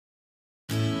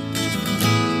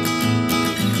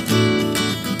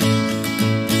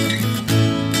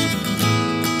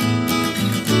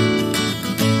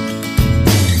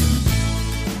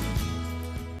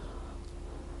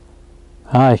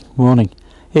Hi, morning.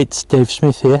 It's Dave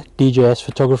Smith here, DJS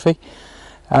Photography.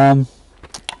 I'm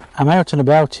out and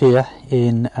about here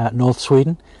in North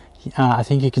Sweden. I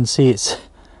think you can see it's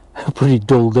a pretty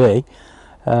dull day.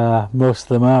 Most of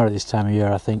them are at this time of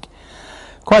year, I think.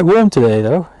 Quite warm today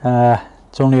though.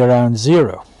 It's only around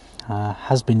 0.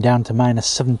 Has been down to minus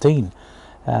 17.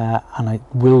 And I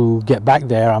will get back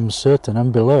there, I'm certain,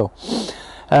 and below.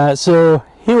 So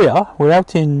here we are. We're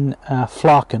out in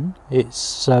Flarken.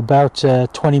 It's about a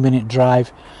 20-minute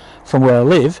drive from where I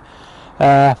live.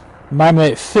 My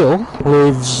mate Phil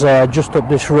lives just up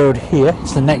this road here.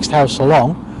 It's the next house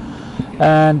along,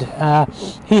 and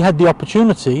he had the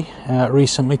opportunity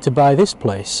recently to buy this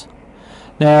place.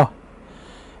 Now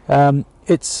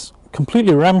it's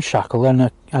completely ramshackle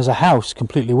and as a house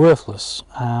completely worthless.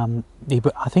 I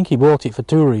think he bought it for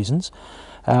 2 reasons.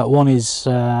 One is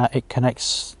it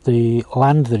connects the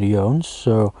land that he owns,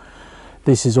 so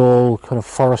this is all kind of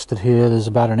forested here. There's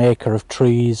about an acre of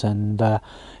trees, and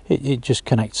it just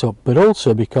connects up. But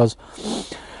also because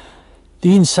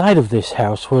the inside of this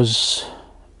house was,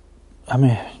 I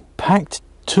mean, packed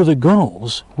to the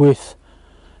gunnels with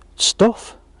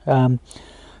stuff. The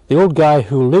old guy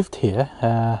who lived here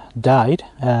died,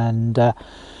 and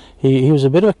he was a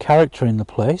bit of a character in the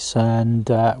place, and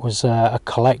was a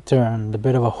collector and a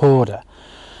bit of a hoarder.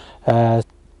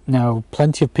 Now,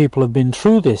 plenty of people have been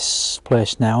through this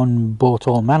place now and bought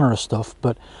all manner of stuff,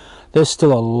 but there's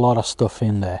still a lot of stuff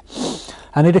in there.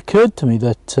 And it occurred to me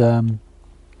that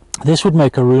this would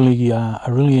make a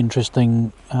really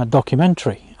interesting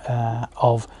documentary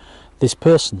of this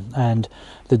person and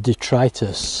the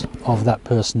detritus of that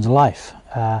person's life.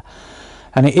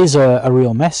 And it is a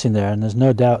real mess in there, and there's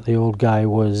no doubt the old guy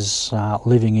was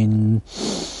living in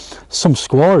some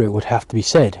squalor, it would have to be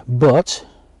said, but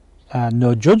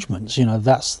no judgments, you know,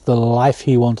 that's the life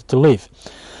he wanted to live.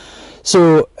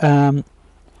 So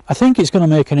I think it's going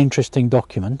to make an interesting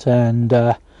document, and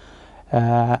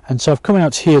so I've come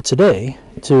out here today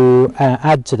to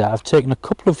add to that. I've taken a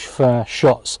couple of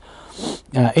shots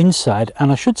inside,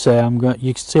 and I should say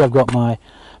you can see I've got my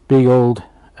big old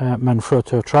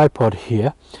Manfrotto tripod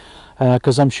here,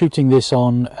 because I'm shooting this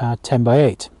on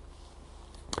 10x8.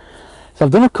 So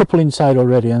I've done a couple inside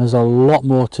already, and there's a lot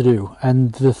more to do.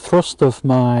 And the thrust of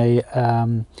my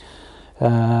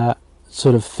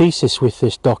sort of thesis with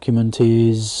this document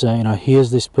is, you know,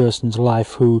 here's this person's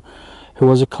life who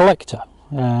was a collector,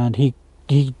 and he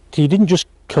didn't just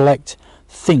collect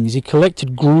things; he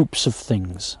collected groups of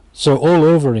things. So all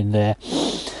over in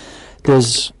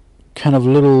there's kind of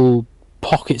little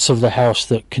pockets of the house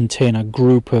that contain a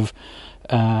group of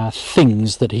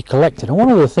things that he collected. And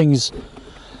one of the things,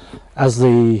 as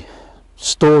the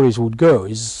stories would go,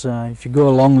 is if you go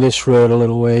along this road a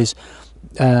little ways,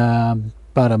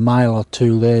 about a mile or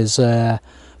two, there's a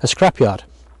scrapyard,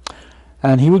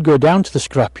 and he would go down to the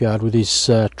scrapyard with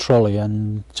his trolley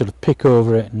and sort of pick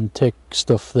over it and take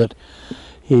stuff that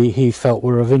he felt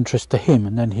were of interest to him,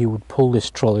 and then he would pull this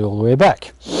trolley all the way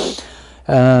back.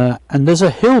 And there's a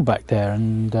hill back there,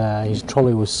 and his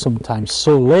trolley was sometimes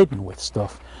so laden with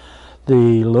stuff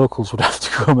the locals would have to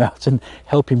come out and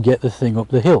help him get the thing up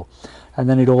the hill, and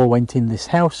then it all went in this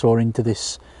house or into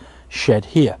this shed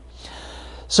here.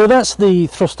 So that's the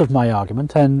thrust of my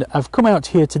argument, and I've come out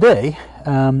here today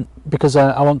because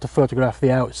I want to photograph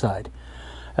the outside,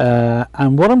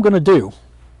 and what I'm going to do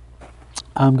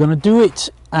it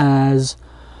as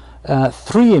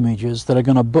 3 images that are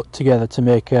going to butt together to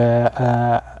make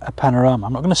a panorama.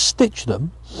 I'm not going to stitch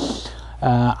them.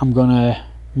 I'm going to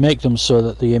make them so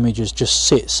that the images just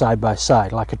sit side by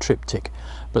side like a triptych,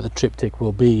 but the triptych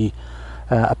will be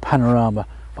a panorama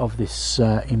of this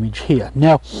image here.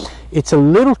 Now, it's a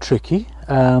little tricky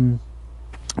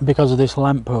because of this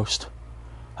lamppost.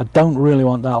 I don't really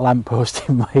want that lamppost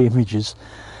in my images,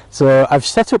 so I've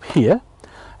set up here,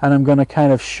 and I'm going to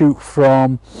kind of shoot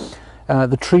from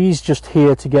the trees just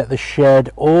here to get the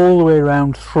shed all the way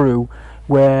around through,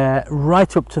 where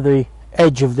right up to the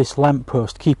edge of this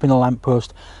lamppost, keeping the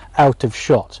lamppost out of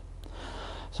shot.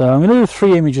 So I'm going to do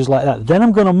 3 images like that. Then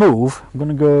I'm going to move. I'm going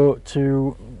to go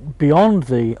to beyond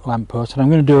the lamppost, and I'm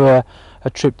going to do a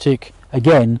triptych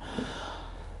again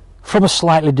from a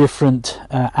slightly different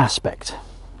aspect.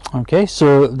 Okay,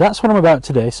 so that's what I'm about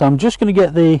today. So I'm just going to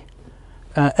get the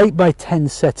 8x10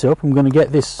 set up. I'm going to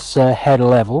get this head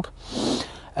leveled,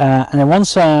 and then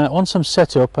once I'm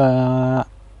set up,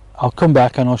 I'll come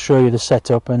back and I'll show you the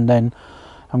setup, and then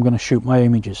I'm going to shoot my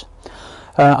images.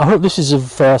 I hope this is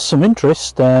of some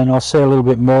interest, and I'll say a little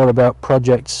bit more about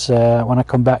projects when I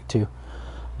come back to you.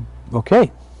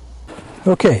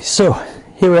 Okay, so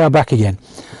here we are back again.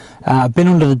 I've been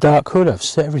under the dark hood. I've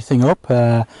set everything up,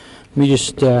 Let me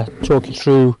just talk you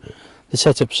through the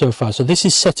setup so far. So this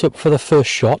is set up for the first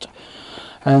shot,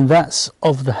 and that's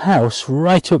of the house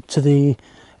right up to the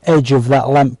edge of that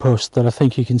lamppost that I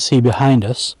think you can see behind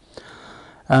us.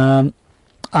 I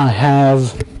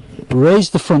have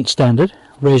raised the front standard,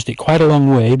 raised it quite a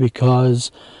long way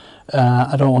because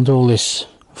I don't want all this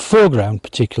foreground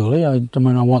particularly. I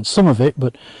mean, I want some of it,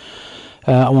 but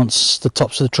I want the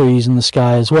tops of the trees and the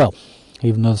sky as well,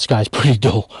 even though the sky's pretty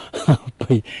dull.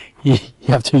 But you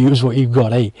have to use what you've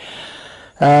got, eh?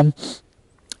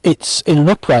 It's in an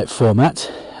upright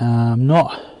format. I'm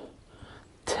not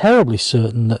terribly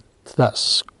certain that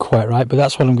that's quite right, but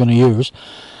that's what I'm going to use,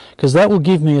 because that will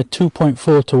give me a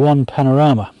 2.4:1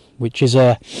 panorama, which is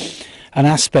an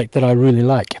aspect that I really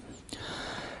like.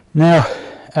 Now,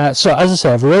 so as I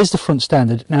say, I've raised the front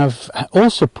standard. Now I've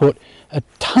also put a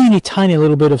tiny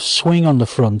little bit of swing on the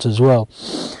front as well,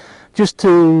 just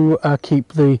to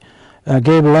keep the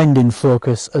gable end in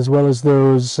focus, as well as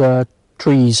those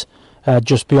trees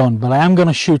just beyond. But I am going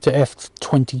to shoot at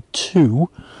f/22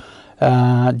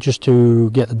 just to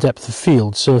get the depth of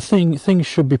field, so things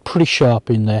should be pretty sharp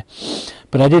in there.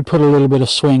 But I did put a little bit of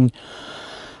swing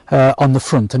on the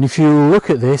front, and if you look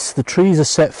at this, the trees are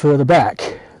set further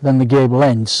back than the gable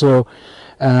end, so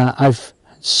I've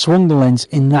swung the lens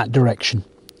in that direction,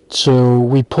 so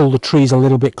we pull the trees a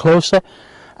little bit closer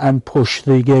and push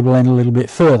the gable end a little bit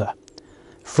further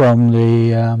from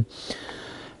the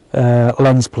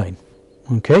lens plane.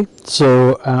 Okay,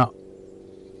 so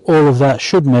all of that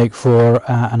should make for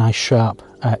a nice sharp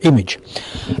image.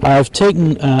 I've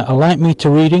taken a light meter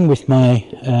reading with my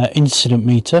incident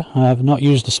meter. I have not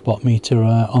used the spot meter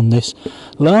on this,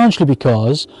 largely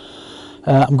because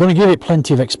I'm going to give it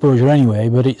plenty of exposure anyway,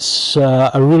 but it's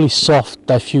a really soft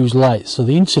diffuse light, so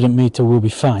the incident meter will be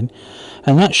fine.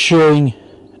 And that's showing,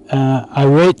 I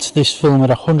rate this film at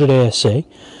 100 ASA.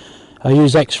 I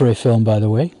use X-ray film, by the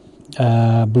way,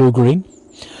 blue-green.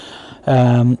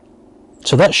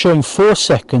 So that's showing 4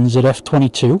 seconds at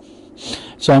f/22.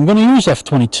 So I'm going to use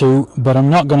f/22, but I'm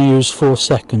not going to use 4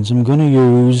 seconds. I'm going to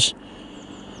use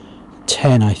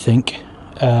 10, I think,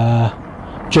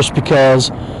 just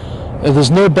because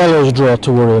there's no bellows draw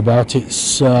to worry about.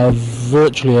 It's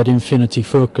virtually at infinity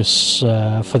focus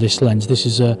for this lens. This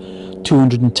is a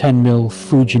 210mm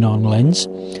Fujinon lens,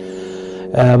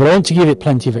 but I want to give it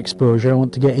plenty of exposure. I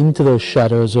want to get into those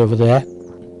shadows over there.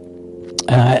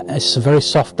 It's a very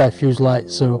soft diffuse light,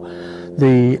 so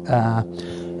the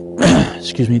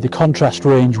excuse me, the contrast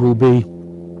range will be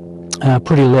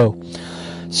pretty low.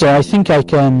 So I think I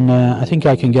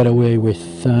can get away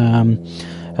with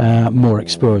more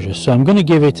exposure. So I'm going to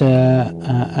give it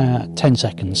 10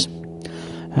 seconds,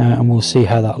 and we'll see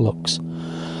how that looks.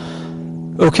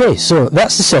 Okay, so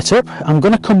that's the setup. I'm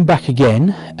going to come back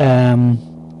again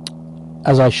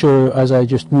as I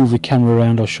just move the camera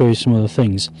around. I'll show you some other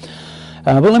things.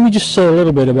 But let me just say a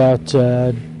little bit about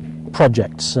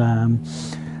projects.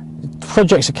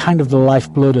 Projects are kind of the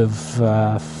lifeblood of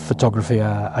photography,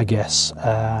 I guess.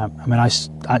 I mean, I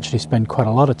actually spend quite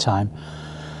a lot of time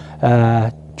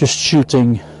just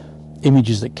shooting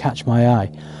images that catch my eye,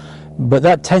 but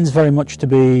that tends very much to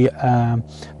be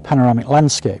panoramic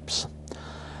landscapes.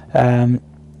 And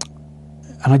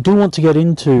I do want to get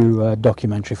into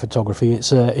documentary photography.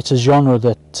 It's a genre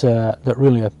that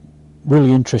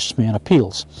really interests me and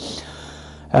appeals.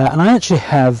 And I actually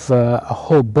have a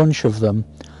whole bunch of them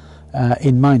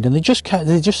in mind, and they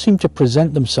just seem to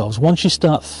present themselves once you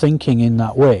start thinking in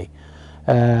that way.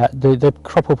 They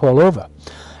crop up all over,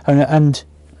 and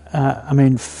I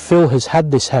mean, Phil has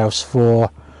had this house for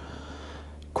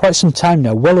quite some time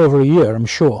now, well over a year, I'm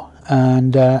sure,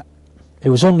 and it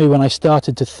was only when I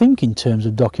started to think in terms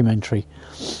of documentary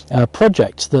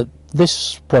projects that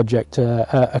this project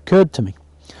occurred to me.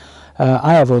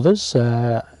 I have others.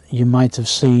 You might have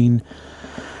seen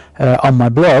on my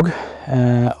blog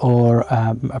or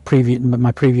my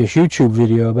previous YouTube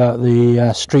video about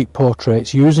the street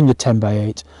portraits using the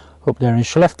 10x8 up there in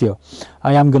Skellefteå.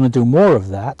 I am going to do more of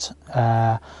that,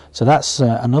 so that's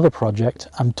another project.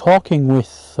 I'm talking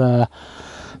with the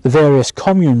various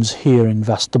communes here in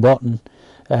Västerbotten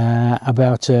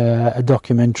about a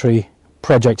documentary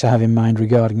project I have in mind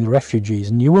regarding the refugees.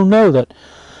 And you will know that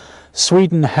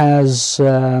Sweden has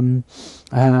a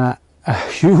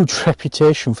huge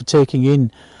reputation for taking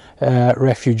in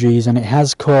refugees, and it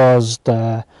has caused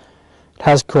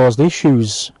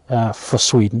issues for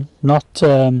Sweden. Not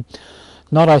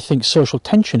I think social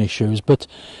tension issues, but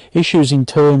issues in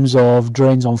terms of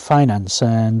drains on finance.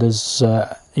 And there's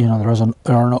you know, there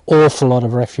are an awful lot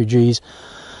of refugees,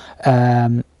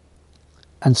 and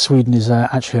Sweden is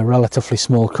actually a relatively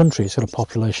small country. It's got a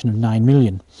population of 9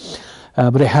 million.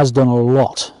 but it has done a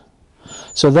lot.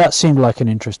 So that seemed like an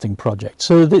interesting project.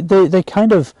 So they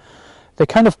kind of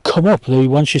come up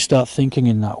once you start thinking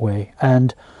in that way,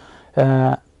 and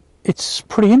it's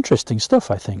pretty interesting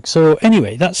stuff, I think. So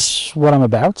anyway, that's what I'm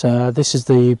about. This is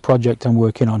the project I'm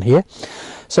working on here.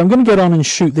 So I'm going to get on and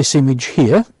shoot this image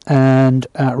here and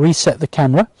reset the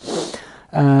camera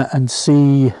and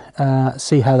see how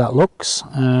that looks.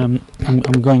 I'm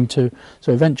going to,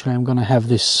 so eventually I'm going to have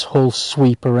this whole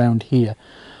sweep around here,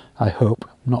 I hope.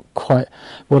 Not quite.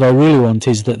 What I really want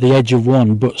is that the edge of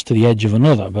one butts to the edge of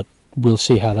another, but we'll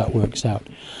see how that works out.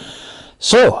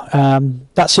 So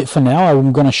that's it for now.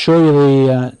 I'm going to show you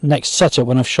the next setup.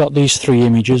 When I've shot these 3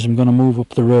 images, I'm going to move up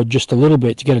the road just a little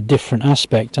bit to get a different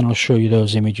aspect, and I'll show you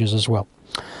those images as well.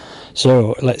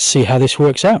 So let's see how this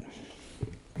works out.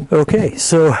 Okay,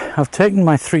 so I've taken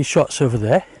my 3 shots over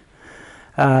there.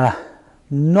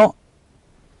 Not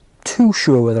too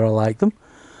sure whether I like them.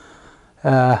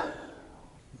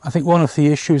 I think one of the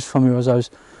issues for me was I was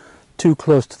too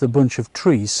close to the bunch of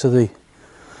trees, so the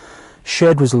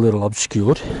shed was a little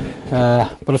obscured,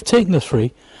 but I've taken the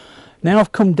 3. Now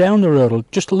I've come down the road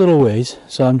just a little ways,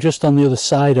 so I'm just on the other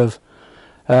side of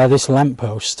this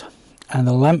lamppost, and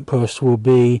the lamppost will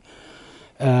be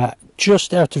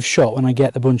just out of shot when I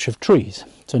get the bunch of trees.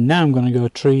 So now I'm going to go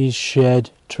trees,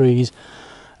 shed, trees,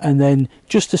 and then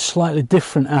just a slightly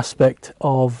different aspect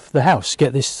of the house,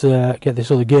 get this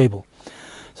other gable.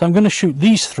 So I'm going to shoot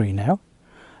these 3 now,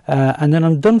 and then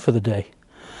I'm done for the day.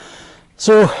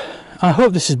 So I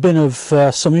hope this has been of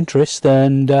some interest,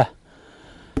 and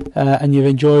you've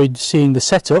enjoyed seeing the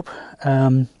setup.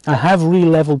 I have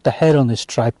re-leveled the head on this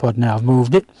tripod now. I've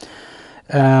moved it,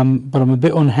 but I'm a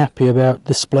bit unhappy about the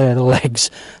display of the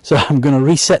legs, so I'm going to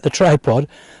reset the tripod,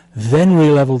 then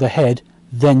re-level the head,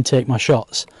 then take my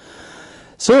shots.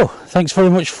 So thanks very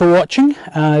much for watching.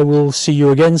 I will see you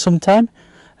again sometime.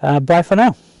 Bye for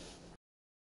now.